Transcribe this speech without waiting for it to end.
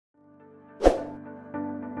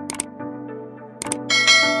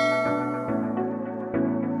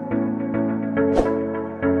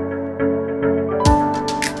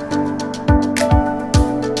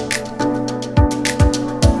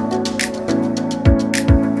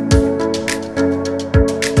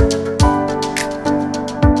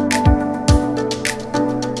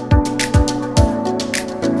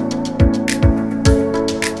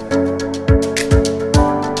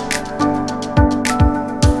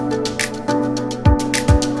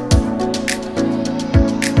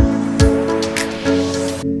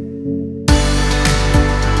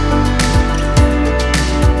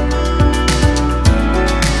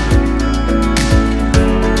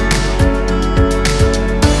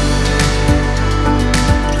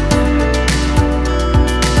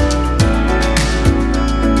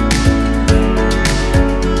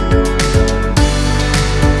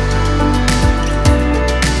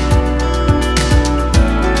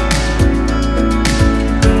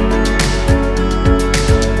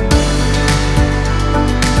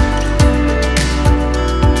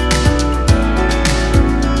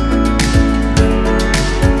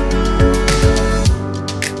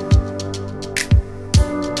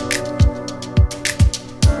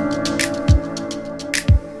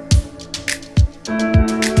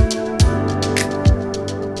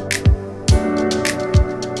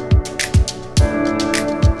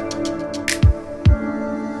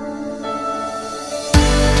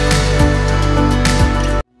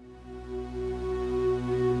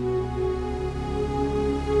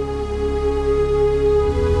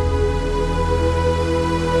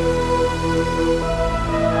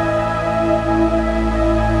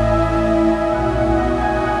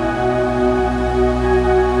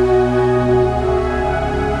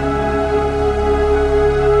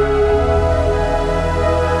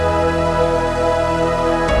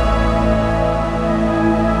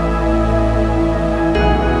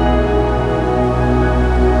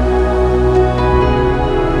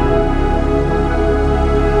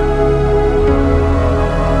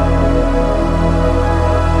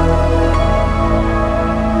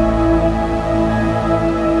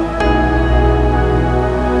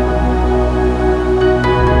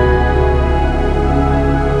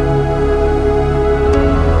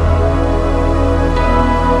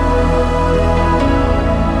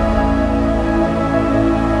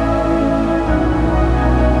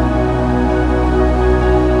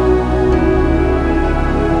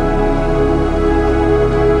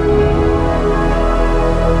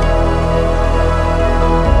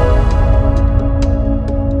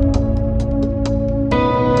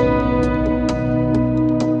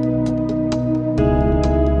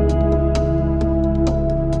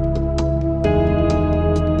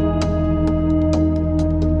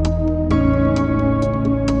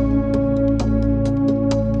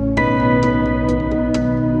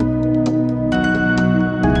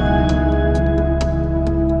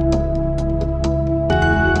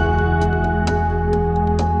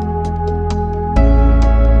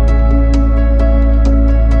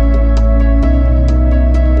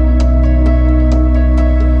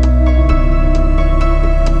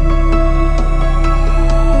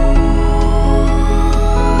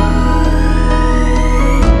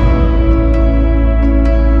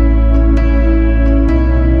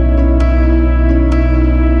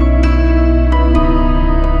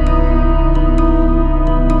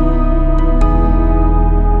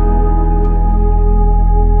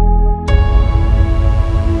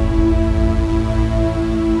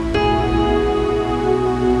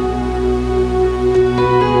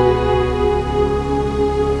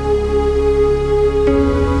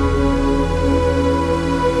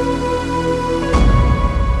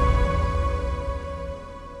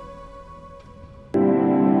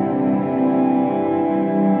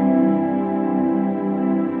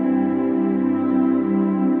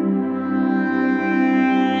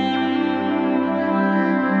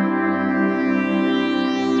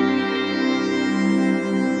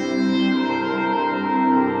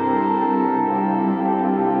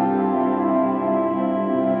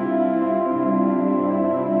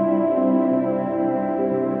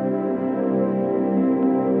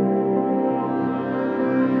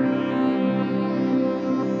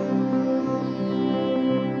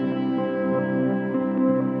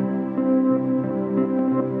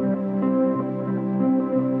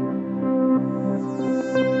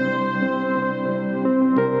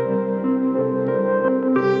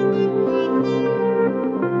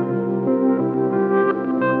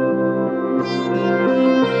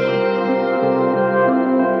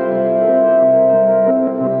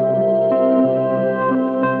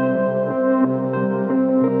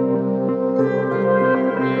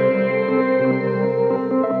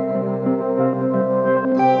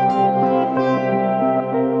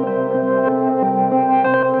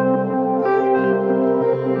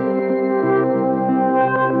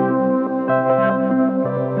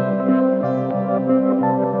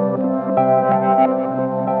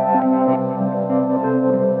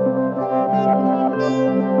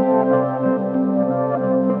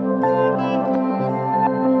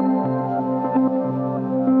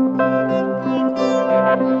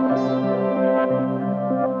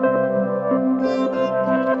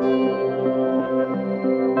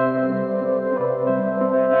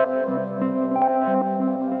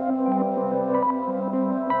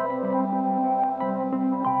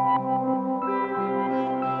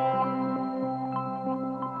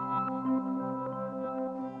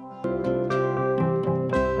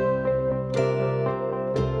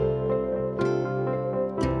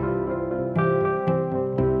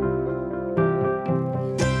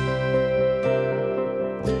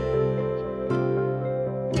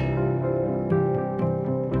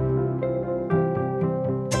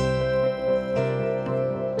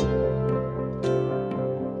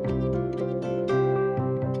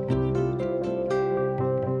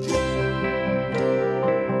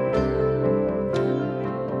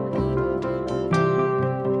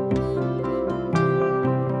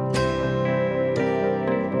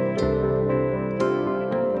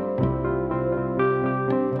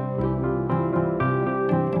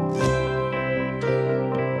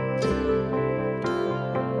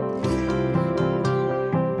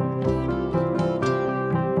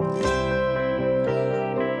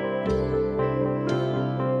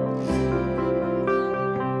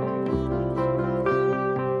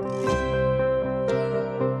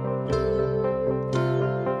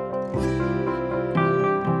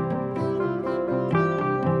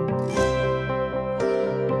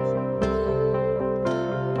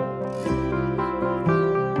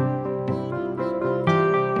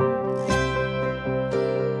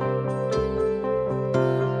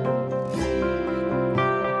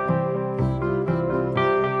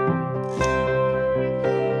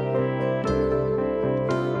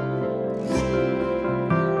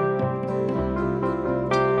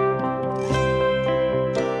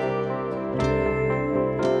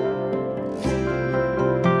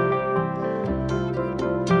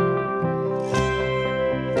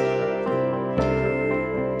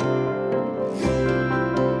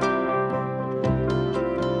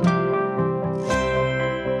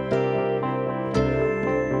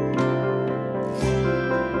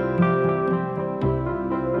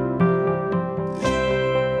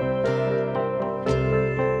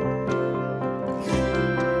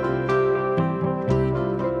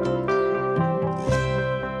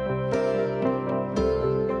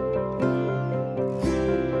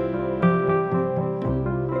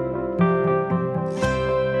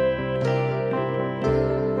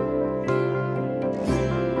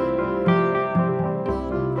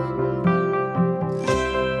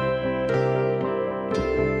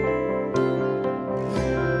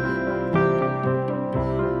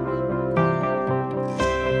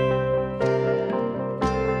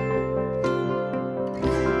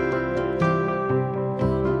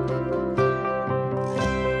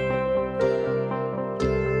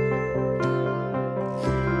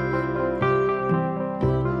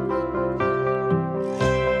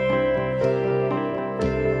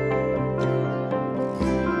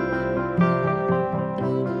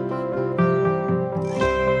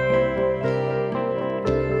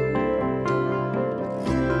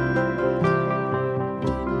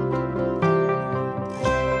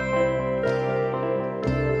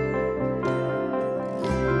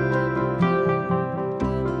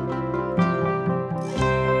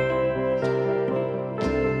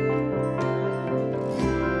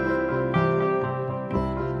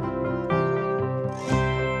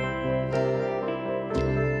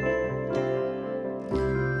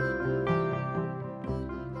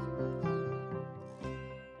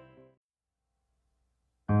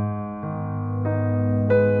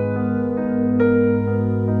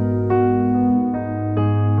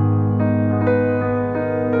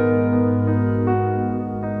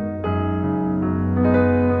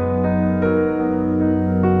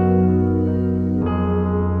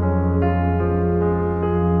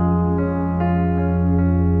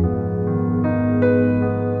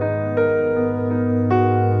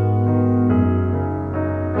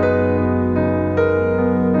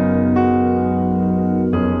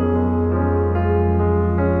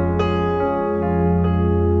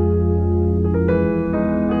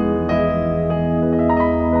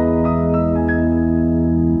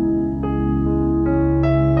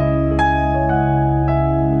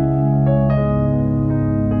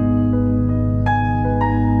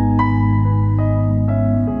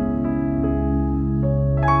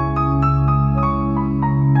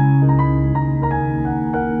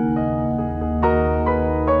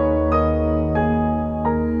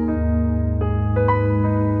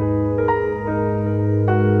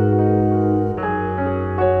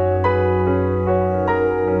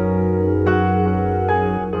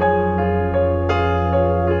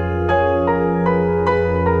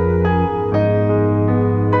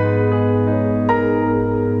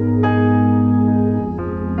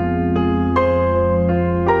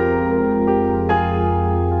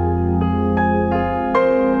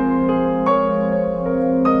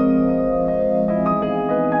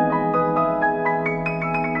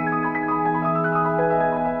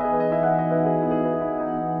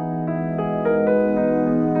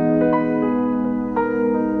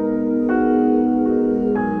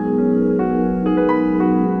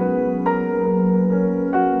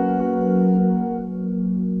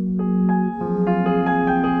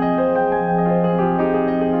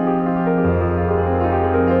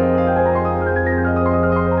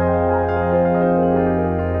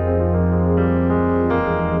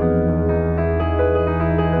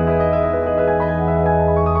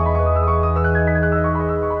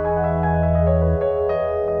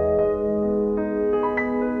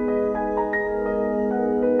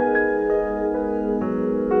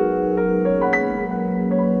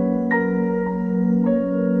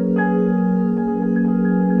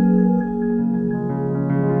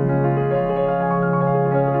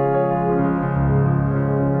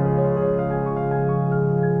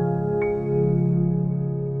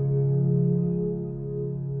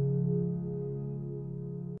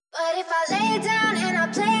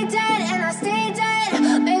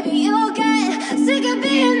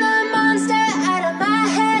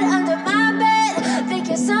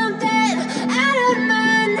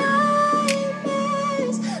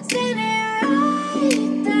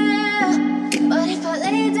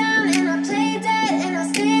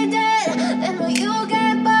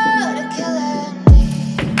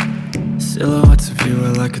Silhouettes of you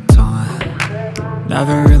are like a taunt.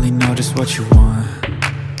 Never really know just what you want.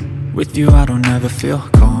 With you I don't ever feel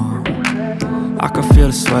calm. I can feel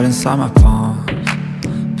the sweat inside my palms.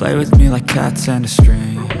 Play with me like cats and a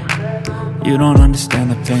string. You don't understand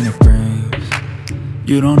the pain it brings.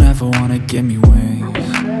 You don't ever wanna give me wings.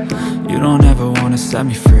 You don't ever wanna set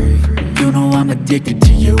me free. You know I'm addicted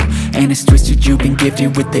to you, and it's twisted, you've been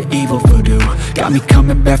gifted with the evil voodoo. Got me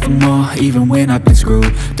coming back for more, even when I've been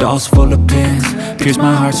screwed. Dolls full of pins, pierce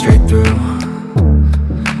my heart straight through.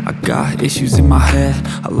 I got issues in my head,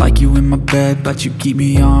 I like you in my bed, but you keep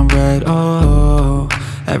me on red. Oh,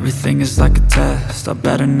 everything is like a test, I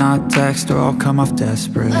better not text or I'll come off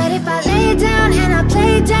desperate. But if I lay down and I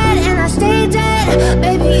play dead and I stay dead,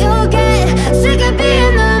 baby you'll get sick of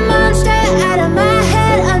being the monster out of my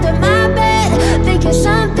head, under my bed, thinking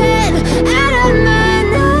something out of my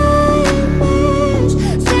nightmares,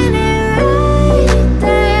 standing right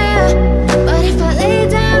there. But if I lay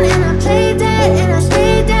down and I play dead and I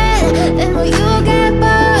stay dead, then will you get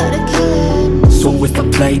bored of killing me? So if I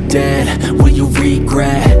play dead, will you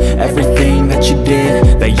regret everything that you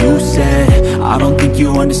did, that you said? I don't think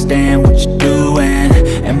you understand what you're doing,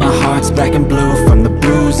 and my heart's black and blue from the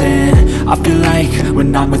bruising. I feel like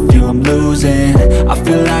when I'm with you I'm losing. I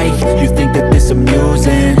feel like you think that this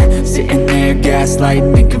amusing, sitting there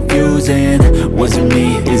gaslighting and confusing. Was it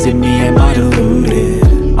me? Is it me? Am I deluded?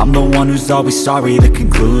 I'm the one who's always sorry, the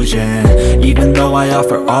conclusion, even though I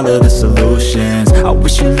offer all of the solutions. I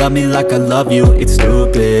wish you loved me like I love you, it's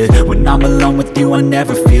stupid. When I'm alone with you I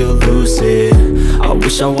never feel lucid. I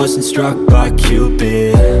wish I wasn't struck by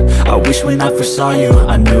Cupid. I wish when I first saw you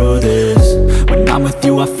I knew this. When I'm with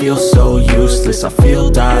you I feel so useless, I feel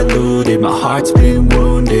diluted, my heart's been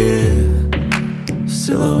wounded.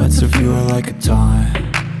 Silhouettes of you are like a taunt.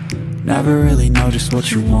 Never really know just what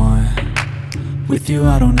you want. With you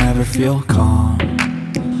I don't ever feel calm.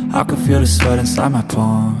 I can feel the sweat inside my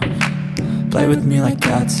palms. Play with me like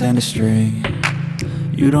cats and a string.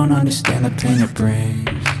 You don't understand the pain it brings.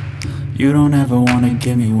 You don't ever wanna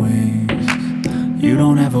give me wings. You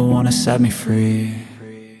don't ever wanna set me free.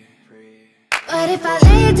 But if I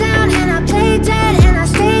lay down and I play dead and I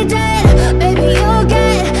stay dead, baby you'll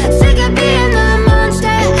get sick of being the monster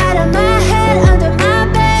out of my head, under my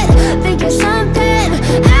bed, thinking something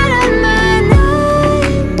out of my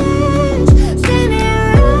nightmares, standing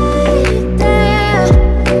right there.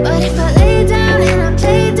 But if I lay down and I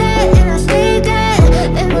play dead and I stay dead,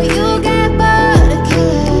 then will you get bored of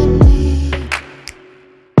killing me?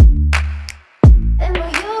 Then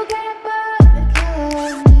will you get bored of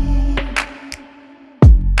killing me?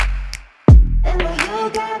 Then will you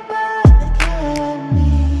get bored of killing me?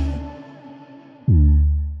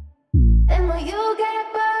 Then will you get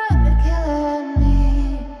bored of killing me?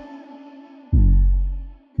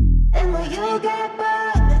 Then will you get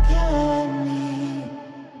bored of killing me?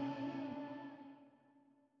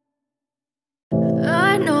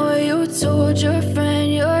 I know you told your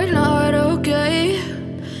friend you're not okay,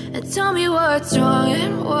 and tell me what's wrong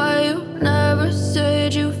and why you never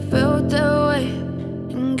said you felt that way.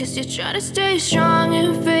 And guess you're trying to stay strong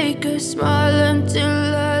and fake a smile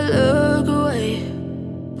until I look away.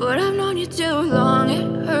 But I've known you too long, it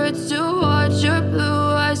hurts to watch your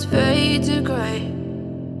blue eyes fade to gray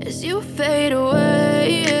as you fade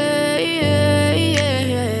away,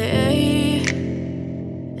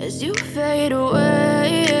 as you fade away.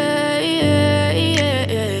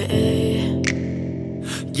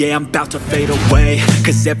 Yeah, I'm about to fade away,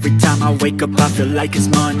 cause every time I wake up I feel like it's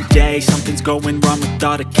Monday. Something's going wrong with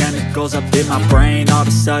all the chemicals up in my brain. All of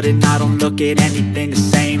a sudden I don't look at anything the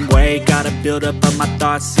same way. Gotta build up of my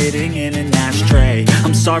thoughts sitting in an ashtray.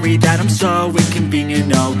 I'm sorry that I'm so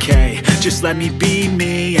inconvenient, okay. Just let me be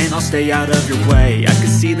me and I'll stay out of your way. I can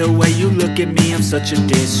see the way you look at me, I'm such a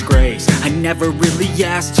disgrace. I never really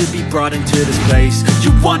asked to be brought into this place.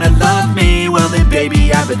 You wanna love me? Well then baby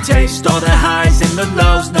have a taste. All the highs and the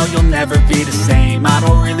lows, no you'll never be the same. I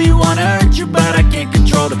don't really wanna hurt you but I can't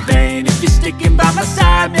control the pain. If you're sticking by my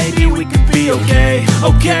side maybe we could be okay.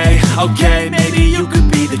 Okay, maybe you could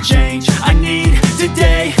be the change I need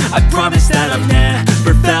today. I promise that I've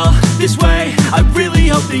never felt this way. I really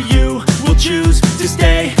hope that you will choose to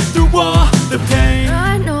stay through all the pain.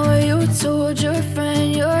 I know you told your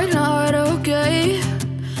friend you're not okay,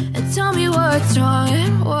 and tell me what's wrong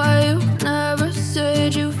and why you never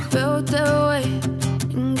said you felt that way.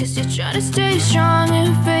 And guess you're trying to stay strong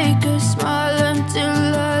and fake a smile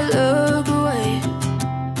until I look away.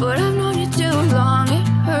 But I've known you too long, it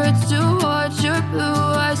hurts to watch your blue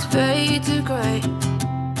eyes fade to gray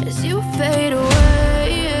as you fade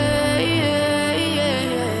away,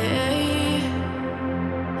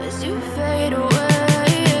 as as you fade away,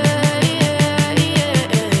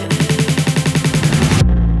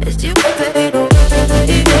 as you fade away.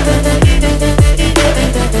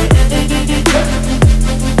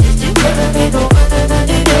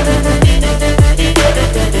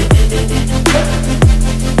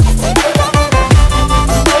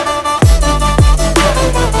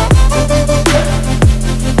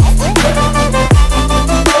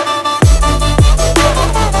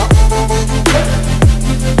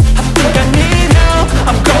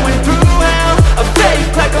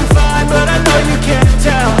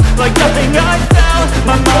 Like nothing I